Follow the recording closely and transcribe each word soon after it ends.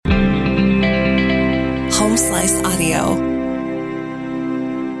Home Slice Audio.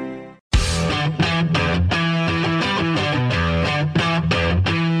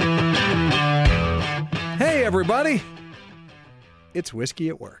 Hey, everybody. It's Whiskey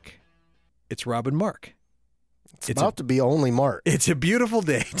at Work. It's Rob and Mark. It's about to be only Mark. It's a beautiful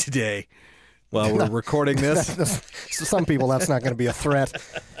day today. While we're recording this. So some people, that's not going to be a threat.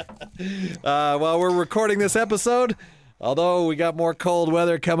 While we're recording this episode, although we got more cold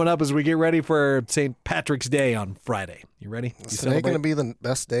weather coming up as we get ready for St. Patrick's Day on Friday. You ready? Is today going to be the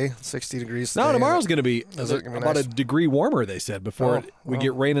best day? 60 degrees today? No, tomorrow's going to be about a degree warmer, they said, before we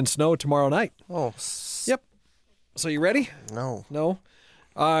get rain and snow tomorrow night. Oh. Yep. So you ready? No. No?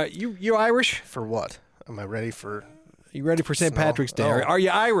 You Irish? For what? Am I ready for... You ready for St. Patrick's Day? Oh. Are you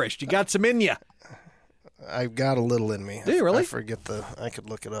Irish? You got some in you? I've got a little in me. Do you really? I could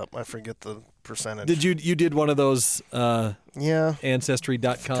look it up. I forget the percentage. Did you did one of those yeah.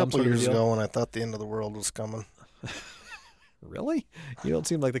 Ancestry.com a couple sort of years deal? ago when I thought the end of the world was coming. Really? You don't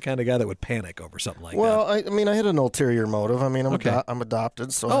seem like the kind of guy that would panic over something like that. Well, I mean, I had an ulterior motive. I mean, I'm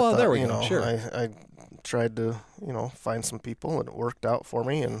adopted, so I thought, there we go. Sure. I tried to, find some people, and it worked out for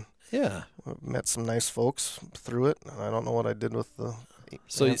me, and yeah, met some nice folks through it. And I don't know what I did with the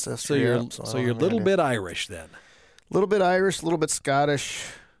ancestry. So you're a little bit Irish then. A little bit Irish, a little bit Scottish.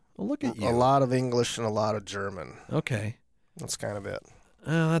 Well, look at you. A lot of English and a lot of German. Okay. That's kind of it.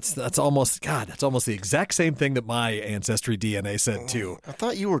 That's almost the exact same thing that my ancestry DNA said too. I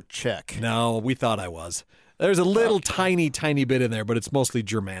thought you were Czech. No, we thought I was. There's a little tiny bit in there, but it's mostly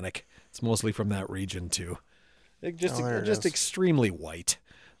Germanic. It's mostly from that region too. Just extremely white.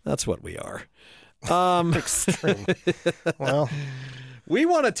 That's what we are. Extreme. Well, we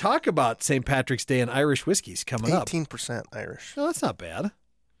want to talk about St. Patrick's Day and Irish whiskeys coming up. 18% Irish. No, that's not bad.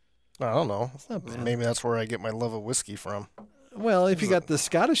 I don't know. That's not bad. Maybe that's where I get my love of whiskey from. Well, if you got the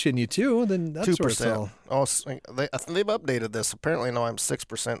Scottish in you too, then that's 2%. Oh, I think they've updated this. Apparently now I'm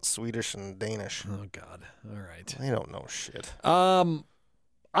 6% Swedish and Danish. Oh God! All right. They don't know shit.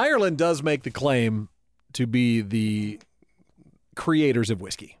 Ireland does make the claim to be the creators of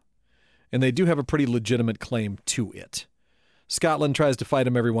whiskey, and they do have a pretty legitimate claim to it. Scotland tries to fight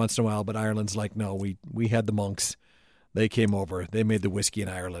them every once in a while, but Ireland's like, no, we had the monks. They came over. They made the whiskey in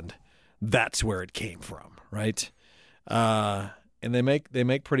Ireland. That's where it came from, right? And they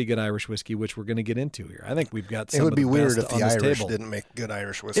make pretty good Irish whiskey, which we're going to get into here. I think we've got some. It would be weird if the Irish table. didn't make good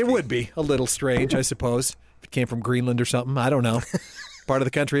Irish whiskey. It would be a little strange, I suppose, if it came from Greenland or something. I don't know. Part of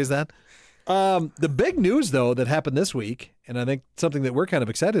the country is that. The big news, though, that happened this week, and I think something that we're kind of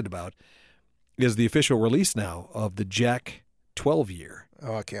excited about, is the official release now of the Jack 12-year.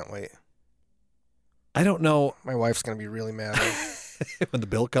 Oh, I can't wait. I don't know. My wife's going to be really mad at me. When the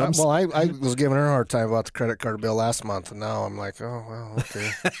bill comes? Well, I was giving her a hard time about the credit card bill last month, and now I'm like, oh, well,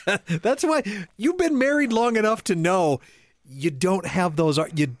 okay. That's why you've been married long enough to know you don't have those.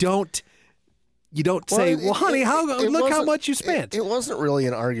 You don't say, well, honey, look how much you spent. It wasn't really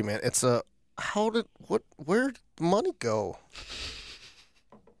an argument. It's where did money go?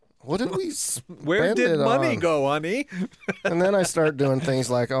 What did we spend Where did money go, honey? And then I start doing things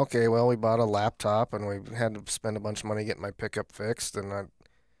like, okay, well, we bought a laptop and we had to spend a bunch of money getting my pickup fixed. And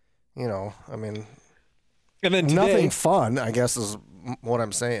and then today, nothing fun, I guess, is what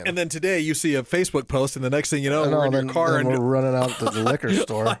I'm saying. And then today you see a Facebook post, and the next thing you know, we're in your car and we're running out to the liquor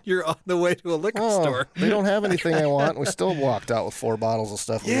store. You're on the way to a liquor store. They don't have anything I want. We still walked out with 4 bottles of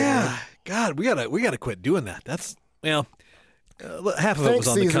stuff. Yeah, God, we gotta quit doing that. That's half of it was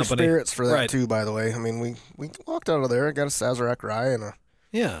on the company. Spirits for that too, by the way. I mean, we walked out of there. I got a Sazerac rye and a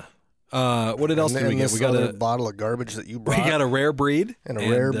What else did we get? We got a bottle of garbage that you brought. We got a rare breed and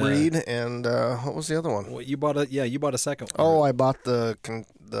rare breed, and what was the other one? Well, you bought a second one. Oh, I bought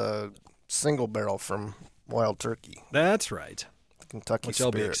the single barrel from Wild Turkey. That's right. The Kentucky which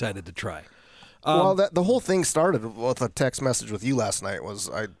Spirit. I'll be excited to try. Well, the whole thing started with a text message with you last night.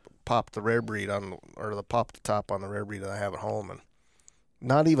 I popped the rare breed popped the top on the rare breed that I have at home, and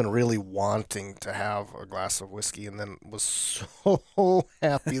not even really wanting to have a glass of whiskey, and then was so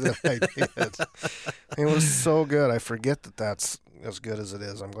happy that I did. It was so good. I forget that that's as good as it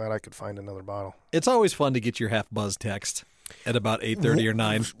is. I'm glad I could find another bottle. It's always fun to get your half buzz text at about 8:30 or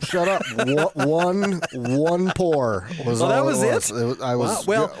 9. Shut up. One pour was all that was it.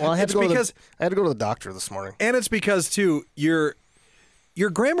 I had to go to the doctor this morning. And it's because too your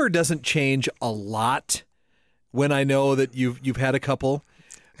grammar doesn't change a lot when I know that you've had a couple,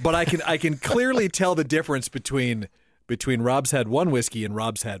 but I can clearly tell the difference between Rob's had one whiskey and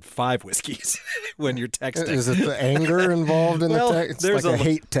Rob's had 5 whiskeys when you're texting. Is it the anger involved in the text? It's like a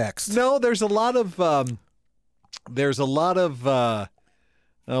hate text. No, there's a lot of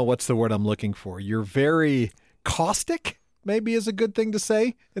what's the word I'm looking for? You're very caustic, maybe is a good thing to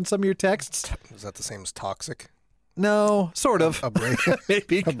say in some of your texts. Is that the same as toxic? No, sort of.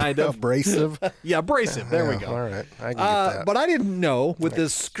 Maybe kind of. Abrasive? Yeah, abrasive. There we go. All right. I can get that. But I didn't know with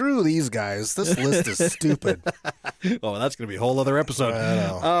this. Screw these guys. This list is stupid. Oh, that's going to be a whole other episode. I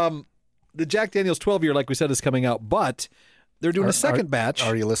know. The Jack Daniel's 12-year, like we said, is coming out, but they're doing a second batch.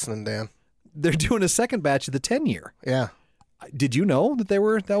 Are you listening, Dan? They're doing a second batch of the 10-year. Yeah. Did you know that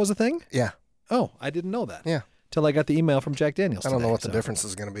that was a thing? Yeah. Oh, I didn't know that. Yeah. Till I got the email from Jack Daniel's. I don't know what the difference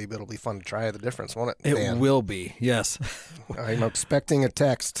is going to be, but it'll be fun to try the difference, won't it? It will be, yes. I'm expecting a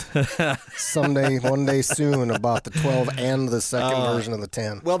text someday, one day soon, about the 12 and the second version of the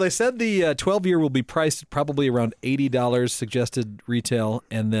 10. Well, they said the 12-year will be priced probably around $80 suggested retail,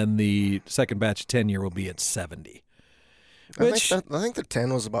 and then the second batch 10-year will be at $70. I think the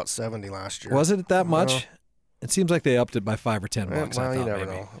 10 was about $70 last year. Was it that much? It seems like they upped it by $5 or $10. Well, you never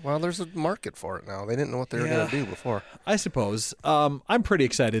know. Well, there's a market for it now. They didn't know what they were going to do before. I suppose. I'm pretty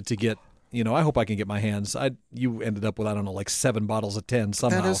excited to get. I hope I can get my hands. You ended up with like 7 bottles of 10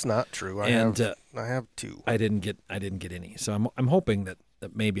 somehow. That is not true. I have 2. I didn't get any. So I'm hoping that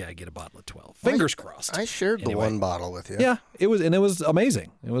maybe I get a bottle of 12. Fingers crossed. I shared the one bottle with you. Yeah, it was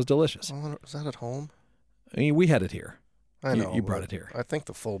amazing. It was delicious. Was that at home? I mean, we had it here. I know. You brought it here. I think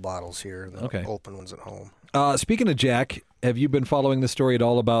the full bottle's here. The open one's at home. Speaking of Jack, have you been following the story at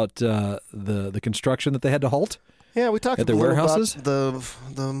all about the construction that they had to halt? Yeah, we talked at their warehouses. About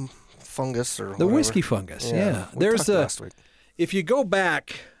the fungus or the whiskey fungus. Yeah. There's last week. If you go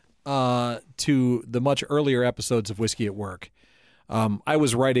back to the much earlier episodes of Whiskey at Work, I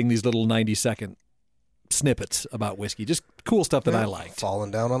was writing these little 90-second snippets about whiskey, just cool stuff that I liked.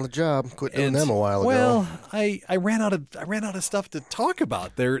 Falling down on the job, quit doing them a while ago. Well, I ran out of stuff to talk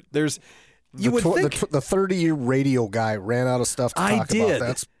about. There's you would think the 30-year radio guy ran out of stuff to talk about.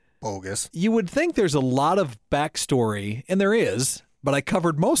 That's bogus. You would think there's a lot of backstory, and there is, but I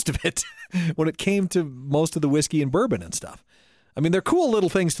covered most of it when it came to most of the whiskey and bourbon and stuff. I mean, they're cool little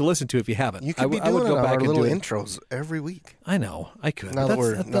things to listen to if you haven't. You could be doing our little intros every week. I know, I could. Now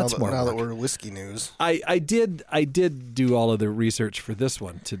that we're whiskey news. I did do all of the research for this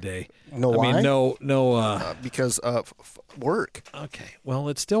one today. Why? I mean, no. Because of work. Okay, well,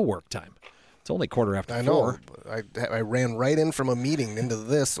 it's still work time. It's only 4:15. I know. I ran right in from a meeting into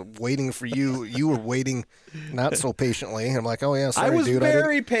this, waiting for you. You were waiting not so patiently. I'm like, oh, yeah, sorry, dude. I was dude.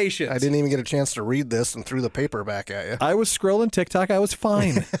 very patient. I didn't even get a chance to read this and threw the paper back at you. I was scrolling TikTok. I was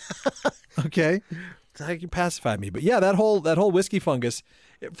fine. Okay? You pacified me. But, yeah, that whole whiskey fungus,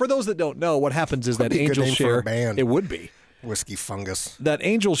 for those that don't know, what happens is that angel share. It would be. Whiskey fungus. That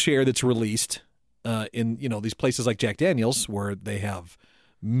angel share that's released in these places like Jack Daniel's where they have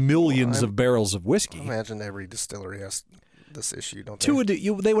millions of barrels of whiskey. I imagine every distillery has this issue, don't they?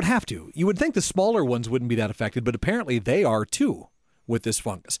 They would have to. You would think the smaller ones wouldn't be that affected, but apparently they are too with this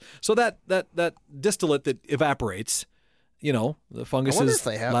fungus. So that distillate that evaporates, the funguses I wonder if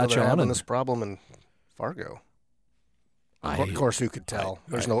they have latch on. Having this problem in Fargo. Of course, who could tell?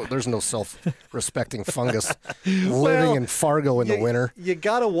 There's no self-respecting fungus living in Fargo in the winter. You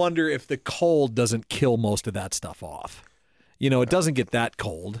gotta wonder if the cold doesn't kill most of that stuff off. It doesn't get that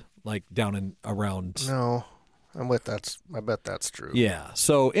cold, like down and around. No, I bet that's true. Yeah.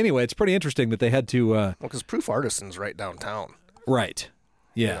 So anyway, it's pretty interesting that they had to. Because Proof Artisan's right downtown. Right.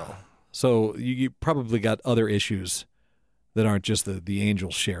 Yeah. So you probably got other issues that aren't just the angel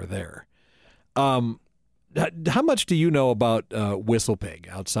share there. How much do you know about Whistle Pig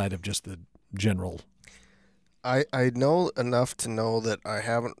outside of just the general? I know enough to know that I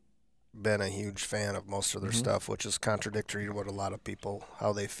haven't been a huge fan of most of their stuff, which is contradictory to what a lot of people,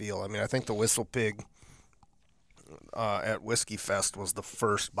 how they feel. I mean, I think the Whistle Pig at Whiskey Fest was the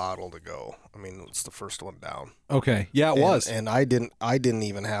first bottle to go. I mean, it's the first one down. Okay. Yeah, it was. And I didn't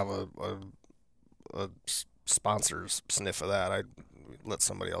even have a sponsor's sniff of that. I let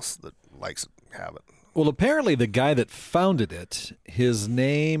somebody else that likes it have it. Well, apparently the guy that founded it, his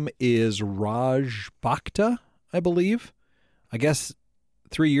name is Raj Bhakta, I believe. I guess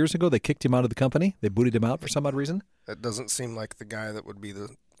 3 years ago, they kicked him out of the company. They booted him out for some odd reason. That doesn't seem like the guy that would be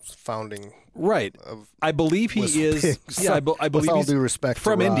the founding. Right. I believe he is. Pigs. Yeah, I believe with all he's due respect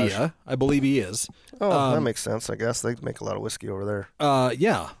from to Raj. India. I believe he is. Oh, that makes sense. I guess they make a lot of whiskey over there.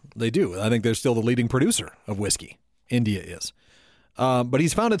 Yeah, they do. I think they're still the leading producer of whiskey. India is. But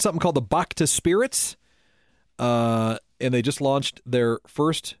he's founded something called the Bhakta Spirits, and they just launched their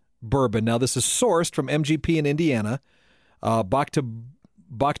first bourbon. Now, this is sourced from MGP in Indiana. Bhakta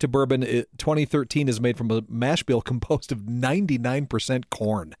Bourbon 2013 is made from a mash bill composed of 99%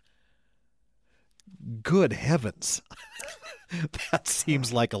 corn. Good heavens. That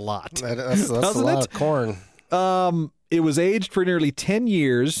seems like a lot. That's a lot of corn. It was aged for nearly 10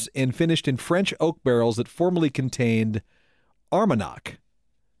 years and finished in French oak barrels that formerly contained Armagnac.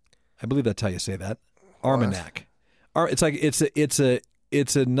 I believe that's how you say that. Armagnac. It's a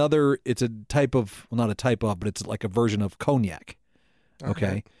type of, well, not a type of, but it's like a version of cognac.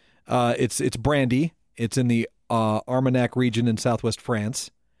 Okay. It's brandy. It's in the Armagnac region in southwest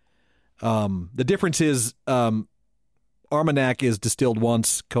France. The difference is Armagnac is distilled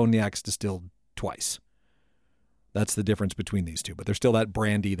once, cognac's distilled twice. That's the difference between these two. But they're still that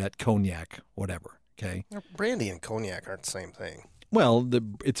brandy, that cognac, whatever. Okay. Brandy and cognac aren't the same thing. Well,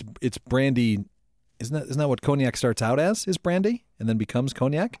 it's brandy. Isn't that what cognac starts out as? Is brandy and then becomes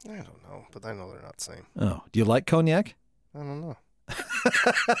cognac? I don't know, but I know they're not the same. Oh, do you like cognac? I don't know.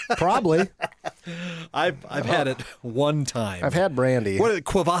 Probably. I've had it one time. I've had brandy. What is it?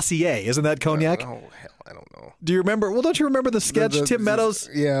 Courvoisier, isn't that cognac? Oh hell, I don't know. Do you remember? Well, don't you remember the sketch Tim Meadows?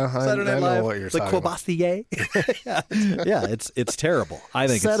 Yeah, I know what you're the talking Courvoisier. Yeah, it's terrible. I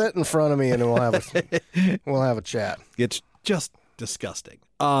think set it in front of me and we'll have a chat. It's just disgusting.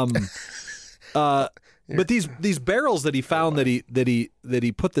 But these barrels that he found that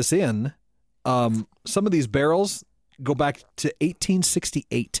he put this in, some of these barrels go back to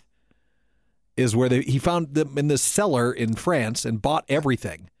 1868. Is where he found them in this cellar in France and bought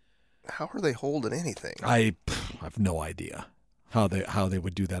everything. How are they holding anything? I have no idea how they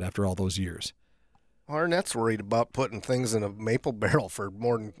would do that after all those years. Arnett's worried about putting things in a maple barrel for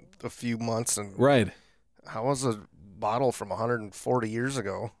more than a few months, and right. How was a bottle from 140 years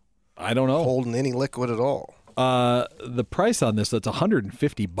ago? I don't know. Holding any liquid at all. The price on this, that's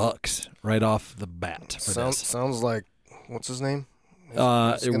 $150 right off the bat. Sounds like, what's his name?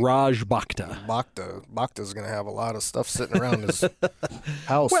 Raj Bhakta. Bhakta's going to have a lot of stuff sitting around his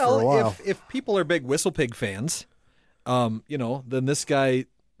house for a while. Well, if people are big Whistle Pig fans, then this guy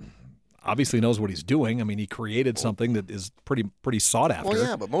obviously knows what he's doing. I mean, he created something that is pretty sought after. Well,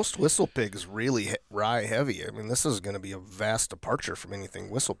 yeah, but most Whistle Pigs really rye heavy. I mean, this is going to be a vast departure from anything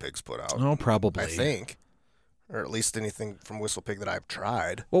Whistle Pigs put out. Oh, probably. I think. Or at least anything from Whistle Pig that I've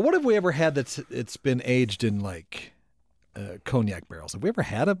tried. Well, what have we ever had it's been aged in like cognac barrels? Have we ever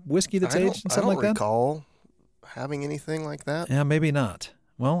had a whiskey that's aged in something like that? I don't recall having anything like that. Yeah, maybe not.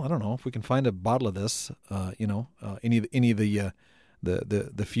 Well, I don't know if we can find a bottle of this. Any of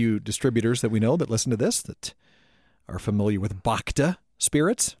the few distributors that we know that listen to this that are familiar with Bhakta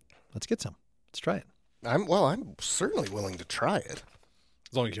spirits. Let's get some. Let's try it. I'm certainly willing to try it.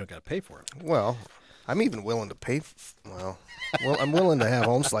 As long as you don't got to pay for it. Well, I'm even willing to pay. I'm willing to have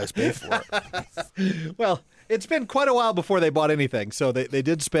Home Slice pay for it. Well, it's been quite a while before they bought anything, so they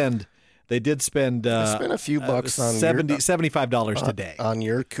did spend. They did spend a few bucks on $75 today on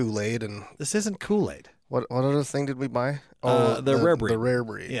your Kool-Aid, and this isn't Kool-Aid. What other thing did we buy? Oh, the rare breed. The rare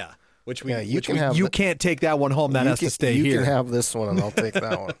breed. Yeah, you can't take that one home. That has to stay here. You can have this one, and I'll take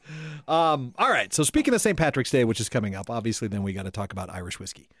that one. All right. So speaking of St. Patrick's Day, which is coming up, obviously, then we got to talk about Irish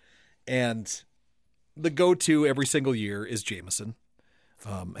whiskey, and the go-to every single year is Jameson.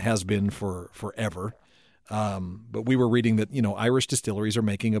 Has been for forever. But we were reading that Irish distilleries are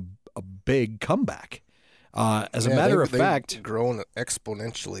making a big comeback. As a matter of fact, they've grown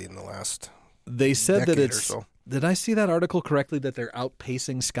exponentially in the last. They said that it's. So. Did I see that article correctly? That they're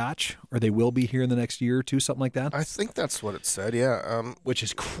outpacing Scotch, or they will be here in the next year or two, something like that. I think that's what it said. Yeah, which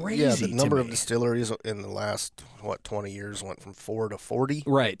is crazy. Yeah, the number of distilleries in the last 20 years went from 4 to 40.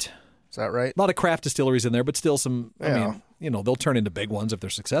 Right. Is that right? A lot of craft distilleries in there, but still some. Yeah. I mean, they'll turn into big ones if they're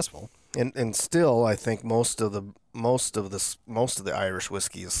successful. And still, I think most of the Irish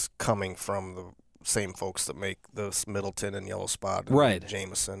whiskey is coming from the same folks that make this Middleton and Yellow Spot, and right?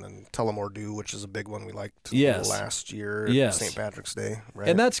 Jameson and Tullamore Dew, which is a big one we liked last year yes. St. Patrick's Day. Right?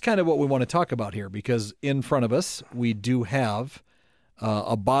 And that's kind of what we want to talk about here, because in front of us we do have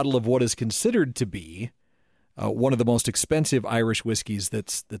a bottle of what is considered to be one of the most expensive Irish whiskeys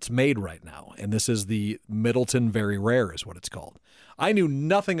that's made right now, and this is the Middleton Very Rare, is what it's called. I knew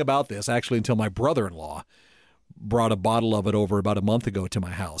nothing about this actually until my brother-in-law brought a bottle of it over about a month ago to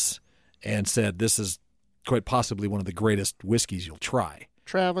my house and said, this is quite possibly one of the greatest whiskeys you'll try.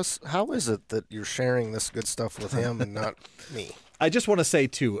 Travis, how is it that you're sharing this good stuff with him and not me? I just want to say,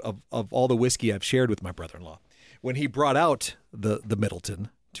 too, of all the whiskey I've shared with my brother-in-law, when he brought out the Middleton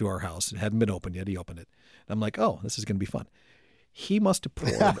to our house, it hadn't been opened yet, he opened it. And I'm like, oh, this is going to be fun. he must have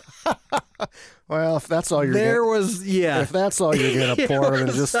poured. Well, if that's all you're yeah. If that's all you're gonna pour, then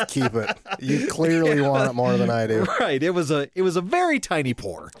just keep it. You clearly want it more than I do. Right. It was a very tiny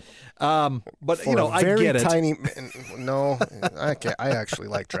pour. But For I get it. Tiny. No, I actually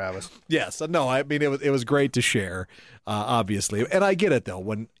like Travis. Yes. No, I mean it was great to share, obviously. And I get it though.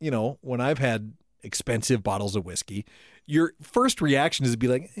 When I've had expensive bottles of whiskey, your first reaction is to be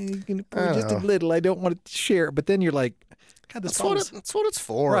like, you can pour just a little. I don't want it to share. But then you're like, God, that's what it's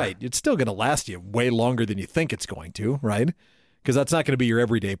for. Right. It's still going to last you way longer than you think it's going to, right? Because that's not going to be your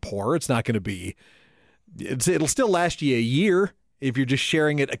everyday pour. It's not going to be. It'll still last you a year if you're just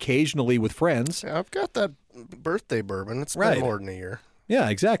sharing it occasionally with friends. Yeah, I've got that birthday bourbon. It's been more than a year. Yeah,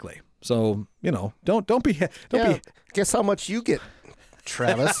 exactly. So don't be. Guess how much you get,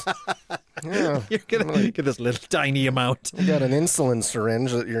 Travis? Yeah, you're gonna get this little tiny amount. You got an insulin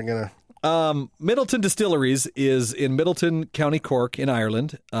syringe that you're gonna. Middleton Distilleries is in Middleton, County Cork in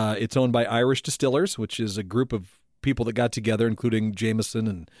Ireland. It's owned by Irish Distillers, which is a group of people that got together, including Jameson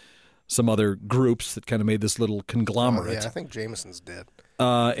and some other groups that kind of made this little conglomerate. Yeah, I think Jameson's dead.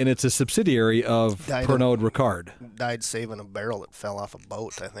 And it's a subsidiary of Pernod Ricard. Died saving a barrel that fell off a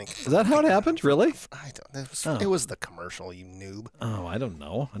boat, I think. Is that how it happened? Really? It was the commercial, you noob. Oh, I don't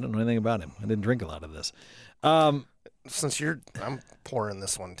know. I don't know anything about him. I didn't drink a lot of this. I'm pouring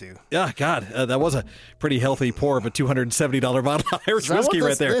this one too. Yeah, God, that was a pretty healthy pour of a $270 bottle of Irish whiskey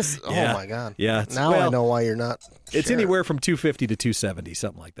right there. Oh my God! Yeah, I know why you're not. It's anywhere from $250 to $270,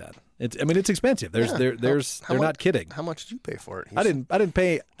 something like that. It's expensive. They're not kidding. How much did you pay for it? I didn't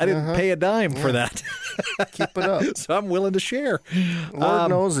pay a dime for that. Keep it up. So I'm willing to share. Lord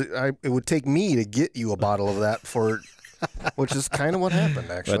knows it would take me to get you a bottle of that for. Which is kind of what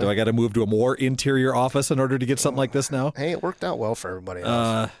happened, actually. But do I got to move to a more interior office in order to get something like this now? Hey, it worked out well for everybody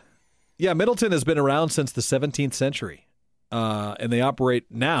else. Yeah, Middleton has been around since the 17th century, and they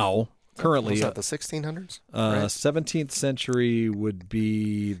operate now, currently. Was that the 1600s? Right? 17th century would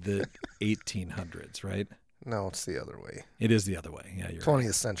be the 1800s, right? No, it's the other way. It is the other way. Yeah, you're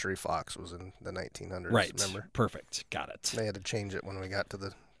 20th Century Fox was in the 1900s, right. Remember? Perfect. Got it. They had to change it when we got to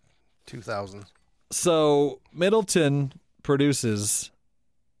the 2000s. So Middleton produces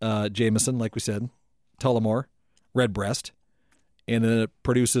Jameson, like we said, Tullamore, Redbreast, and then it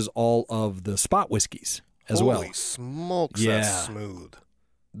produces all of the spot whiskeys as well. Holy smokes, that's smooth.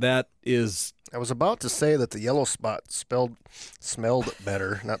 That is... I was about to say that the yellow spot smelled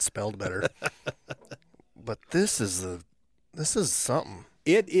better, not spelled better. But this is something.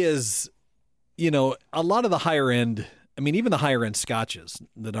 It is, a lot of the higher end, even the higher end scotches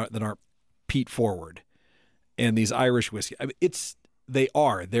that aren't peat forward, and these Irish whiskey.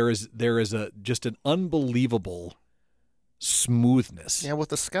 There is just an unbelievable smoothness. Yeah, with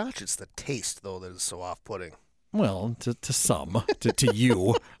the Scotch, it's the taste though that is so off-putting. Well, to some, to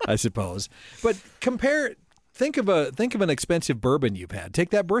you, I suppose. But think of an expensive bourbon you've had. Take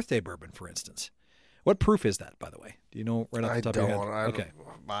that birthday bourbon, for instance. What proof is that, by the way? Do you know right off the top of your head? Okay.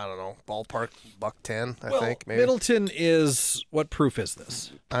 I don't know. Ballpark $1.10, I think, maybe. Middleton is, what proof is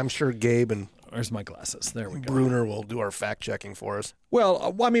this? I'm sure Gabe and where's my glasses? There we go. Bruner will do our fact checking for us.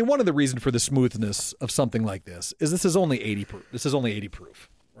 Well, one of the reasons for the smoothness of something like this is this is only 80 proof. This is only 80 proof,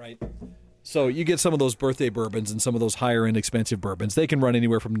 right? So you get some of those birthday bourbons and some of those higher end expensive bourbons. They can run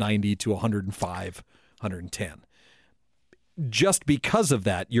anywhere from 90 to 105, 110. Just because of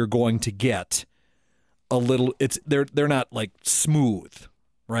that, you're going to get a little. They're not like smooth,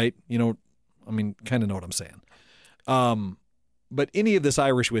 right? Kind of know what I'm saying. But any of this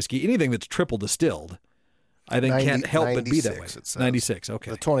Irish whiskey, anything that's triple distilled, I think can't help but be that way. 96,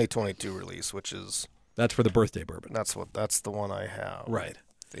 okay. The 2022 release, which is that's for the birthday bourbon. That's the one I have. Right.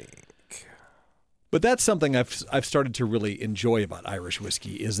 I think. But that's something I've started to really enjoy about Irish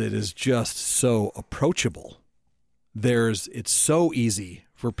whiskey is it is just so approachable. It's so easy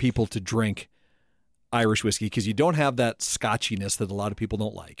for people to drink Irish whiskey because you don't have that scotchiness that a lot of people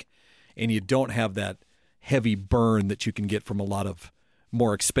don't like, and you don't have that heavy burn that you can get from a lot of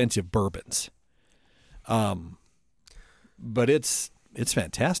more expensive bourbons. But it's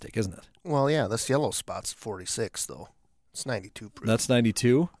fantastic, isn't it? Well, yeah, this yellow spot's 46 though. It's 92 proof. That's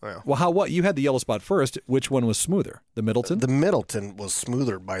 92? Yeah. Well, what you had the yellow spot first. Which one was smoother? The Middleton? The Middleton was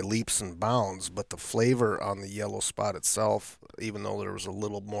smoother by leaps and bounds, but the flavor on the yellow spot itself, even though there was a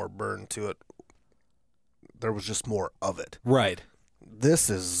little more burn to it, there was just more of it. Right. This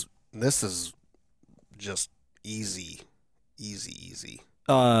is just easy.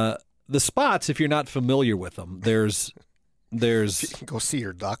 The spots, if you're not familiar with them, there's go see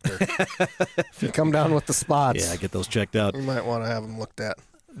your doctor. If you come down with the spots, yeah, get those checked out. You might want to have them looked at.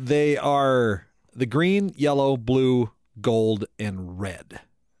 They are the green, yellow, blue, gold, and red,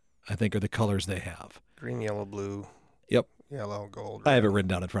 I think, are the colors they have. Green, yellow, blue. Yep. Yellow, gold. I have it written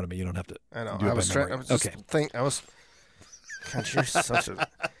down in front of me. You don't have to. I know. Do it I was by trying. memory. I was just okay. God, you're such a.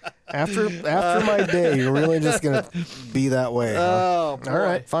 After my day, you're really just gonna be that way. Huh? Oh, all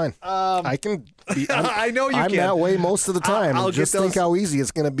right, fine. I can. I know you I'm can. that way most of the time. I'll just think how easy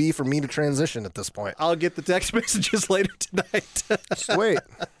it's gonna be for me to transition at this point. I'll get the text messages later tonight. Just wait.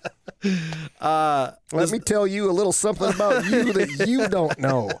 Let me tell you a little something about you that you don't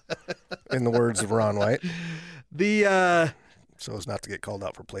know. In the words of Ron White. So as not to get called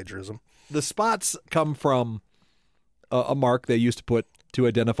out for plagiarism. The spots come from a mark they used to put to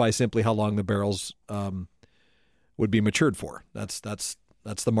identify simply how long the barrels would be matured for. That's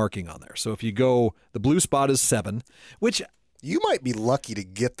the marking on there. So if you go, the blue spot is 7, which you might be lucky to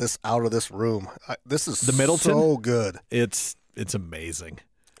get this out of this room. This is the Middleton, so good. It's amazing.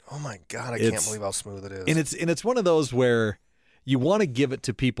 Oh my God, I can't believe how smooth it is. And it's one of those where you want to give it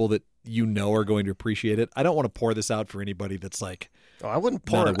to people that you know are going to appreciate it. I don't want to pour this out for anybody that's like, I wouldn't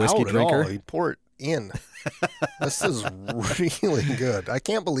pour it whiskey out drinker. at all. You pour it in. This is really good. I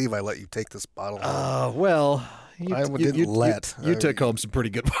can't believe I let you take this bottle home. Well, you took home some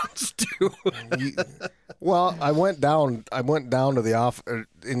pretty good ones too. Well, I went down to the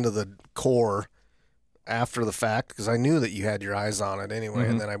into the core after the fact because I knew that you had your eyes on it anyway,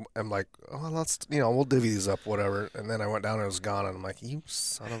 and then I'm like, oh, let's we'll divvy these up, whatever. And then I went down and it was gone, and I'm like, you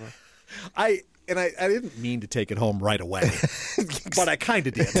son of a. I didn't mean to take it home right away, but I kind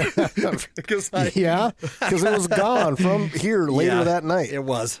of did. because it was gone from here later that night. It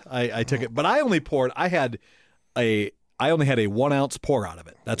was. I took it, but I only poured. I only had a 1 ounce pour out of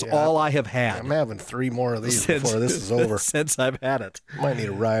it. That's all I have had. I'm having 3 more of these before this is over. Since I've had it. Might need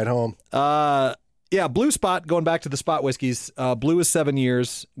a ride home. Blue spot, going back to the spot whiskeys, blue is 7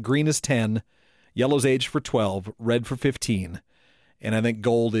 years, green is 10, yellow's aged for 12, red for 15. And I think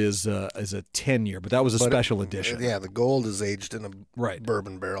gold is a 10-year, but that was a special edition. Yeah, the gold is aged in a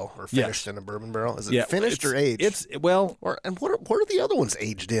bourbon barrel or finished in a bourbon barrel. Is it finished or aged? And what are the other ones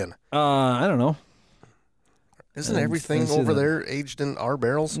aged in? I don't know. Isn't everything over there aged in our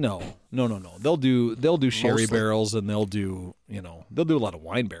barrels? No. They'll do sherry barrels, and they'll do a lot of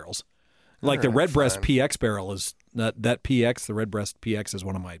wine barrels. Like the Redbreast PX barrel is that PX. The Redbreast PX is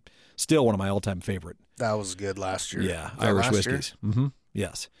one of my all-time favorite. That was good last year. Yeah, Irish whiskeys. Mm-hmm.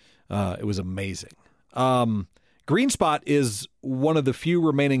 Yes, it was amazing. Green Spot is one of the few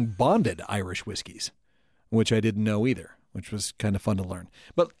remaining bonded Irish whiskeys, which I didn't know either, which was kind of fun to learn.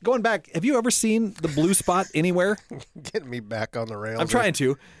 But going back, have you ever seen the Blue Spot anywhere? Get me back on the rails. I'm trying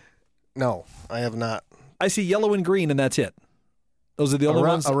to. No, I have not. I see yellow and green, and that's it. Those are the only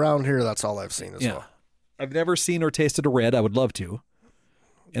ones around here. That's all I've seen as well. I've never seen or tasted a red. I would love to.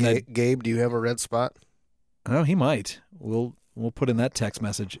 And Gabe, do you have a red spot? Oh, he might. We'll put in that text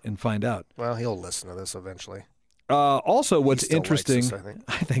message and find out. Well, he'll listen to this eventually. Also, what's interesting, likes us,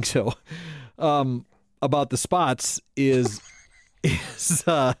 I think so, about the spots is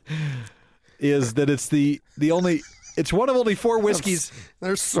that it's one of only 4 whiskeys.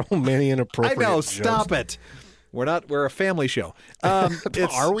 There's so many inappropriate I know. jokes. Stop it. We're a family show.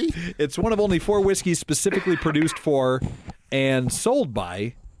 Are we? It's one of only 4 whiskeys specifically produced for and sold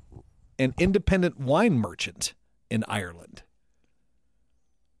by an independent wine merchant in Ireland.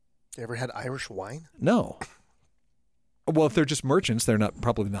 You ever had Irish wine? No. Well, if they're just merchants, they're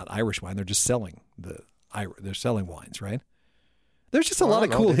probably not Irish wine. They're just selling they're selling wines, right? There's just a lot of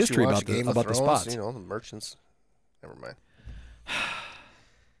cool history about the spots. The merchants. Never mind.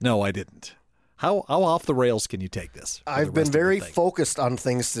 No, I didn't. How off the rails can you take this? I've been very focused on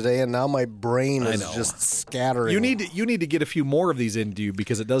things today, and now my brain is just scattering. You need to get a few more of these into you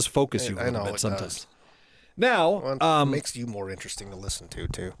because it does focus you a little bit sometimes. Does. Now, it makes you more interesting to listen to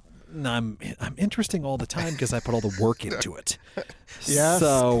too. I'm interesting all the time because I put all the work into it. Yeah.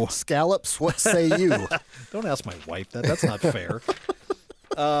 So scallops, what say you? Don't ask my wife that. That's not fair.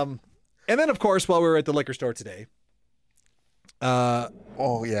 And then, of course, while we were at the liquor store today.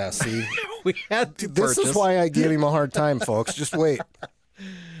 Oh yeah, see, we had to purchase. This is why I give him a hard time, folks. Just wait.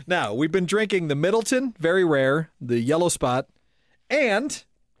 Now we've been drinking the Middleton, very rare, the Yellow Spot, and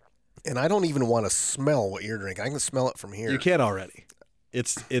I don't even want to smell what you're drinking. I can smell it from here. You can already.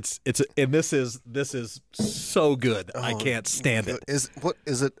 It's and this is so good. I can't stand it. Is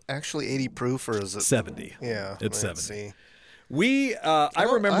it actually 80 proof or is it 70? Yeah, it's 70. See. I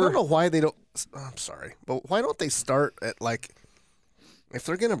remember. I don't know why they don't. I'm sorry, but why don't they start at if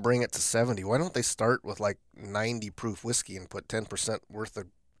they're going to bring it to 70, why don't they start with 90 proof whiskey and put 10% worth of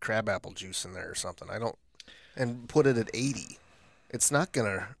crabapple juice in there or something? And put it at 80. It's not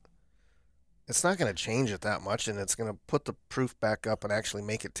going It's not going to change it that much, and it's going to put the proof back up and actually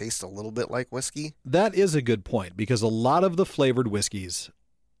make it taste a little bit like whiskey. That is a good point, because a lot of the flavored whiskeys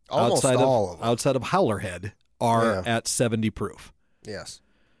Almost all of them. outside of Howlerhead are at 70 proof. Yes.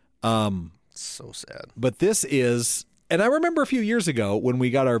 So sad. But this is, and I remember a few years ago when we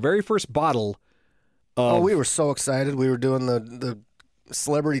got our very first bottle of... we were so excited. We were doing the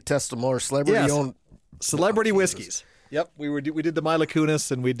celebrity testimonial, celebrity-owned... Celebrity whiskeys. Yep, we did the Mila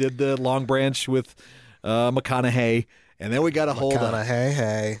Kunis, and we did the Long Branch with McConaughey, and then we got a hold of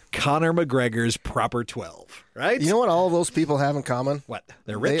Conor McGregor's Proper 12, right? You know what all those people have in common? What?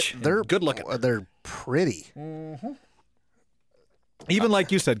 They're rich. They're good looking. They're pretty. Mm-hmm. Even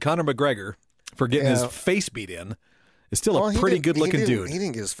like you said, Conor McGregor, for getting his face beat in, is still a pretty good looking dude. He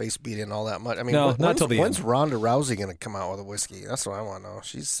didn't get his face beat in all that much. I mean, no, not till the end. When's Ronda Rousey going to come out with a whiskey? That's what I want to know.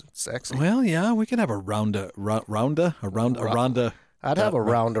 She's sexy. Well, yeah, we can have a Ronda. I'd have a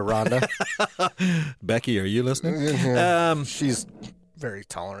Ronda. Becky, are you listening? She's very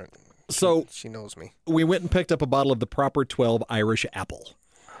tolerant. So she knows me. We went and picked up a bottle of the Proper 12 Irish Apple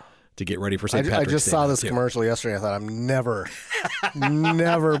to get ready for St. Patrick's Day. I just saw this commercial yesterday. I thought, I'm never.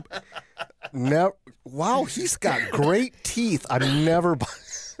 Wow, he's got great teeth. I'm never buying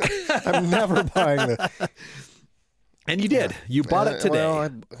this. And you did. You bought it today.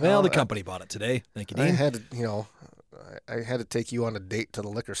 Well, the company bought it today. Thank you, Dean. I had to take you on a date to the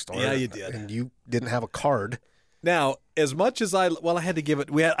liquor store. Yeah, you did. And you didn't have a card. Now, as much as I had to give it.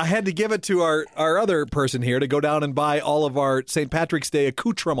 I had to give it to our other person here to go down and buy all of our St. Patrick's Day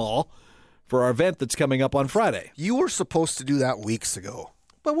accoutrement for our event that's coming up on Friday. You were supposed to do that weeks ago.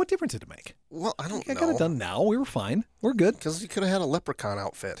 But what difference did it make? Well, I don't know. I got it done now. We were fine. We're good. Because you could have had a leprechaun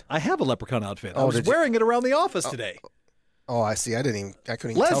outfit. I have a leprechaun outfit. I was wearing it around the office today. Oh, I see. I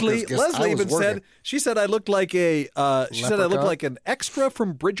couldn't even Leslie tell. She said I looked like an extra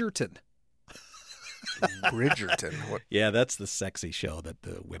from Bridgerton. Bridgerton. What? Yeah, that's the sexy show that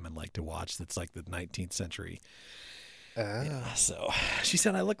the women like to watch. That's like the 19th century. Yeah, so she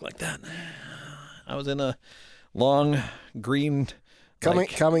said I look like that. I was in a long green.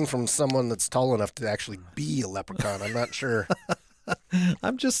 Coming from someone that's tall enough to actually be a leprechaun, I'm not sure.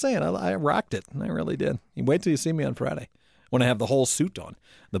 I'm just saying, I rocked it. I really did. You wait till you see me on Friday when I have the whole suit on,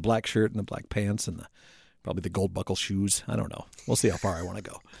 the black shirt and the black pants and probably the gold buckle shoes. I don't know. We'll see how far I want to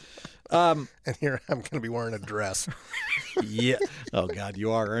go. And here I'm going to be wearing a dress. Yeah. Oh God,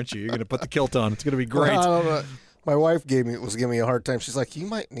 you are, aren't you? You're going to put the kilt on. It's going to be great. Well, I don't know. My wife was giving me a hard time. She's like, "You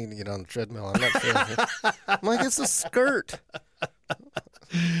might need to get on the treadmill." I'm not sure. I'm like, "It's a skirt."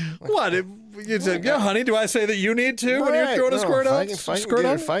 What? You said, yeah, honey, do I say that you need to when you're throwing a skirt on? If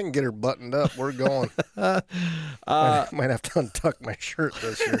I can get her buttoned up, we're going. I might have to untuck my shirt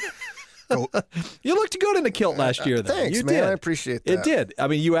this year. You looked good in a kilt last year, though. Thanks, you man. Did. I appreciate that. It did. I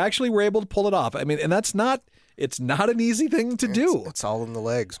mean, you actually were able to pull it off. I mean, and it's not an easy thing to do. It's all in the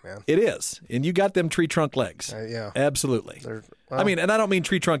legs, man. It is. And you got them tree trunk legs. Yeah. Absolutely. I mean, and I don't mean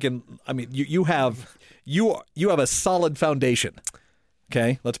tree trunk you have a solid foundation.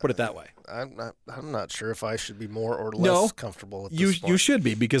 Okay, let's put it that way. I'm not sure if I should be more or less comfortable at this point. You should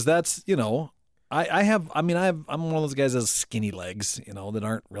be, because that's, I'm one of those guys that has skinny legs, that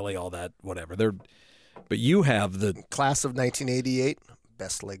aren't really all that whatever. But you have the class of 1988,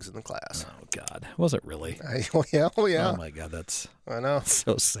 best legs in the class. Oh God, was it really? Yeah. Oh my God, I know.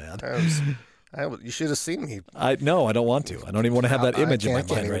 So sad. You should have seen me. I don't want to. I don't even want to have that image in my mind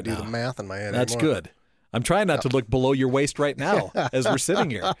right now. I can't even do the math in my head. That's good. I'm trying not to look below your waist right now as we're sitting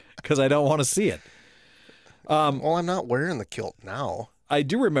here because I don't want to see it. Well, I'm not wearing the kilt now. I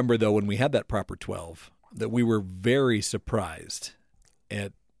do remember, though, when we had that Proper 12, that we were very surprised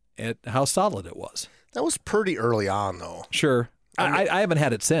at how solid it was. That was pretty early on, though. Sure. I haven't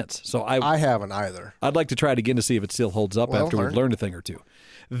had it since, so I haven't either. I'd like to try it again to see if it still holds up after we've learned a thing or two.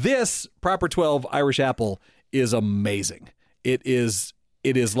 This Proper 12 Irish Apple is amazing. It is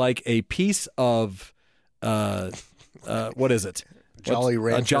like a piece of... what is it? Jolly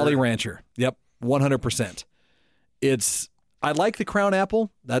Rancher. A Jolly Rancher. Yep, 100%. I like the Crown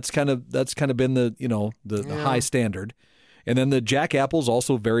Apple. That's kind of been the high standard. And then the Jack Apple's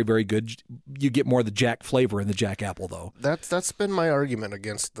also very, very good. You get more of the Jack flavor in the Jack Apple, though. That's been my argument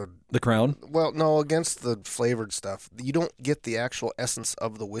against the Crown. Well, no, against the flavored stuff. You don't get the actual essence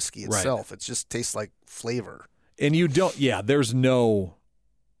of the whiskey itself. Right. It just tastes like flavor. And you don't. Yeah, there's no.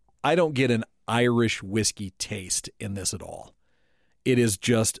 I don't get an Irish whiskey taste in this at all. It is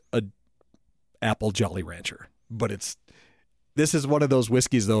just a apple Jolly Rancher. But this is one of those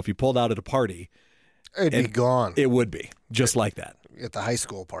whiskeys, though, if you pulled out at a party, it'd be gone. It would be just like that at the high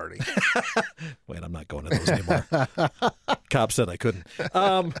school party. Wait, I'm not going to those anymore. Cop said I couldn't.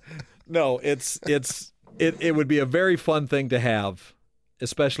 No, it would be a very fun thing to have,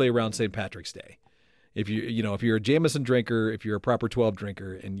 especially around St. Patrick's Day. If if you're a Jameson drinker, if you're a proper 12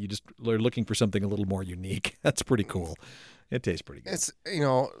 drinker, and you just are looking for something a little more unique, that's pretty cool. It tastes pretty good. It's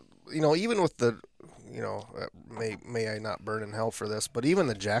even with the may I not burn in hell for this, but even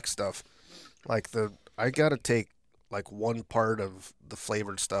the Jack stuff, like I gotta take like one part of the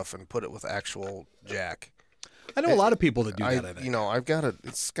flavored stuff and put it with actual Jack. I know a lot of people that do that. I think.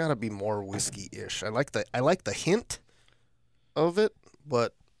 It's gotta be more whiskey-ish. I like the hint of it,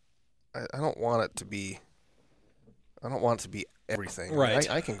 but I don't want it to be. I don't want it to be everything. Right.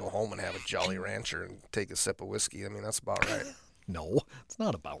 I can go home and have a Jolly Rancher and take a sip of whiskey. I mean, that's about right. No, it's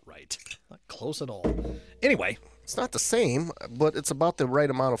not about right. Not close at all. Anyway. It's not the same, but it's about the right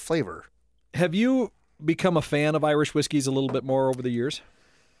amount of flavor. Have you become a fan of Irish whiskeys a little bit more over the years?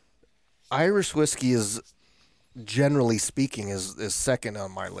 Irish whiskey is, generally speaking, is second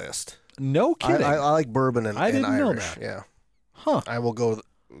on my list. No kidding. I like bourbon and I didn't Irish. know that. Yeah. Huh. I will go.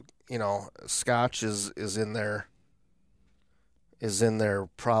 Scotch is in there. Is in there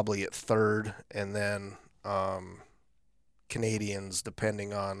probably at third, and then Canadians,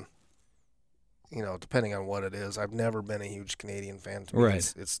 depending on what it is. I've never been a huge Canadian fan. To me,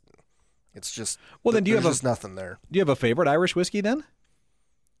 right. It's just then do you have just nothing there. Do you have a favorite Irish whiskey then?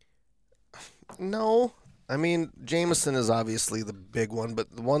 No. I mean, Jameson is obviously the big one,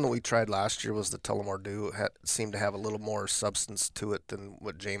 but the one that we tried last year was the Tullamore Dew. It seemed to have a little more substance to it than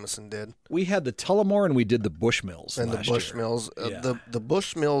what Jameson did. We had the Tullamore and we did the Bushmills and last the Bushmills. year. The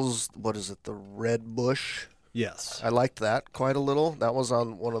Bushmills, what is it, the Red Bush? Yes. I liked that quite a little. That was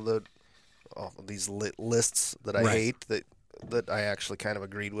on one of these lists that I hate that I actually kind of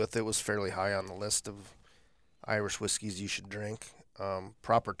agreed with. It was fairly high on the list of Irish whiskeys you should drink.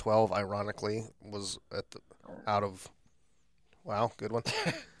 Proper 12, ironically, was wow, good one.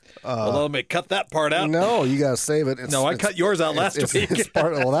 Well, let me cut that part out. No, you got to save it. I cut yours out last week.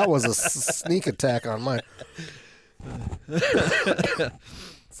 That was a sneak attack on mine.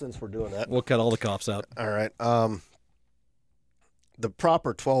 Since we're doing that. We'll cut all the coughs out. All right. The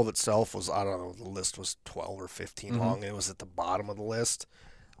proper 12 itself was, I don't know, the list was 12 or 15 long, and it was at the bottom of the list.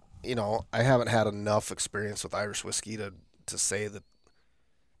 I haven't had enough experience with Irish whiskey to say that,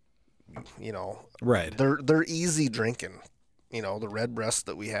 right. They're easy drinking. The Redbreast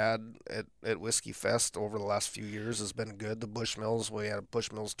that we had at Whiskey Fest over the last few years has been good. The Bushmills, we had a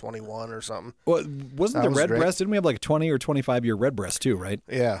Bushmills 21 or something. Well, wasn't the Redbreast, didn't we have like a 20 or 25-year Redbreast too, right?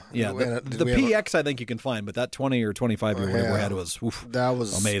 Yeah. Yeah. The PX I think you can find, but that 20 or 25-year whatever we had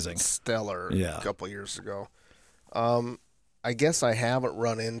was amazing. Stellar a couple years ago. I guess I haven't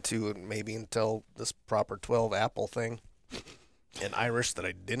run into, maybe until this proper 12 apple thing, an Irish that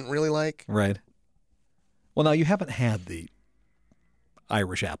I didn't really like. Right. Well, now you haven't had the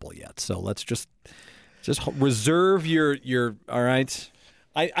Irish apple yet, so let's just reserve your all right.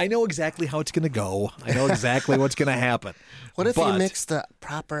 I know exactly how it's going to go. I know exactly what's going to happen. What if you mix the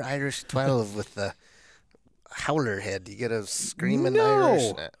proper Irish 12 with the howler head? You get a screaming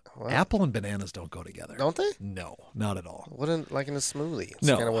Irish. What? Apple and bananas don't go together. Don't they? No, not at all. Like in a smoothie? It's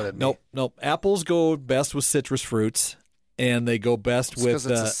no, kind of what nope. Apples go best with citrus fruits, and they go best with because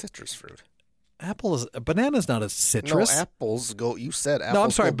it's a citrus fruit. Banana's not a citrus. No, apples go. You said apples. No,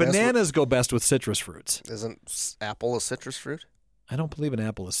 I'm sorry. Bananas go best with citrus fruits. Isn't apple a citrus fruit? I don't believe an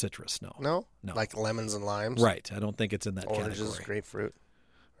apple is citrus. No. No. Like lemons and limes. Right. I don't think it's in that Oranges, category. Grapefruit.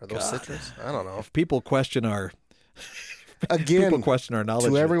 Are those citrus? I don't know. If people question our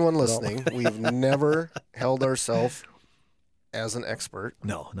knowledge, to everyone listening, we've never held ourselves as an expert.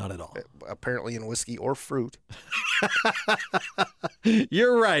 No, not at all. Apparently in whiskey or fruit.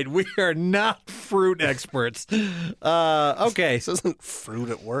 You're right. We are not fruit experts. Okay. This isn't fruit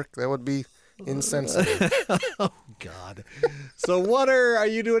at work. That would be insensitive. Oh, God. So are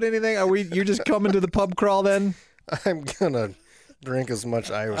you doing anything? You're just coming to the pub crawl then? I'm going to drink as much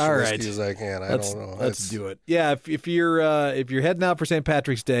Irish whiskey as I can. I don't know. Let's do it. Yeah, if you're heading out for St.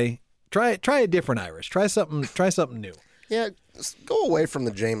 Patrick's Day, try a different Irish. Try something new. Yeah, go away from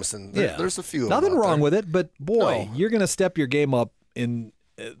the Jameson. There's a few. Nothing wrong with it, but boy, you're going to step your game up.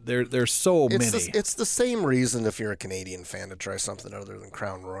 There's so many. It's the same reason if you're a Canadian fan to try something other than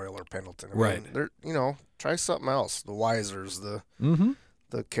Crown Royal or Pendleton. Right. Try something else. The Wisers,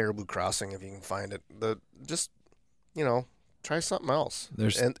 the Caribou Crossing if you can find it. Try something else.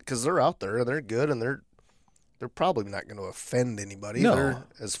 Because they're out there, they're good, and they're probably not going to offend anybody. No.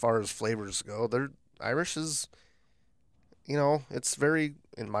 As far as flavors go, Irish is. It's very,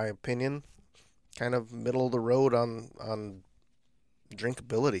 in my opinion, kind of middle of the road on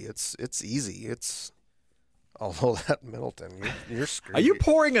drinkability. It's easy. It's Although that Middleton, you're screwed. Are you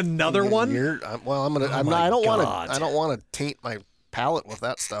pouring another one? I don't want to taint my palate with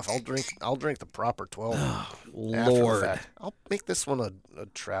that stuff. I'll drink the proper 12. Oh, after the Lord. fact. I'll make this one a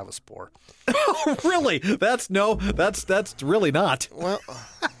Travis pour. Really? That's really not. Well,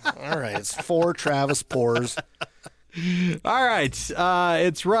 all right. It's 4 Travis pours. All right.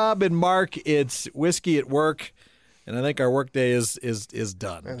 It's Rob and Mark. It's Whiskey at Work. And I think our workday is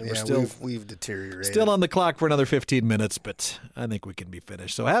done. Yeah, we've deteriorated. Still on the clock for another 15 minutes, but I think we can be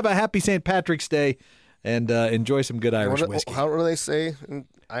finished. So have a happy St. Patrick's Day and enjoy some good Irish whiskey. How do they say in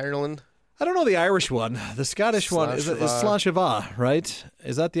Ireland? I don't know the Irish one. The Scottish one is Sláinte, right?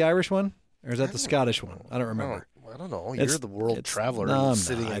 Is that the Irish one? Or is that the Scottish one? I don't remember. I don't know. You're the world traveler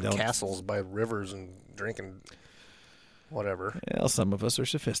sitting in castles by rivers and drinking whatever. Well, some of us are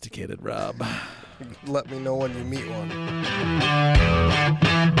sophisticated, Rob. Let me know when you meet one.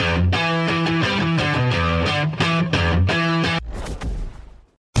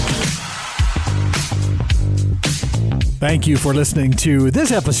 Thank you for listening to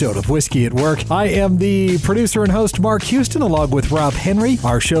this episode of Whiskey at Work. I am the producer and host, Mark Houston, along with Rob Henry.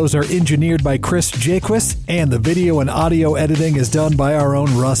 Our shows are engineered by Chris Jaquist, and the video and audio editing is done by our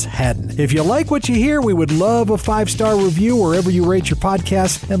own Russ Haddon. If you like what you hear, we would love a 5-star review wherever you rate your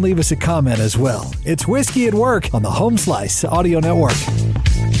podcast, and leave us a comment as well. It's Whiskey at Work on the Home Slice Audio Network.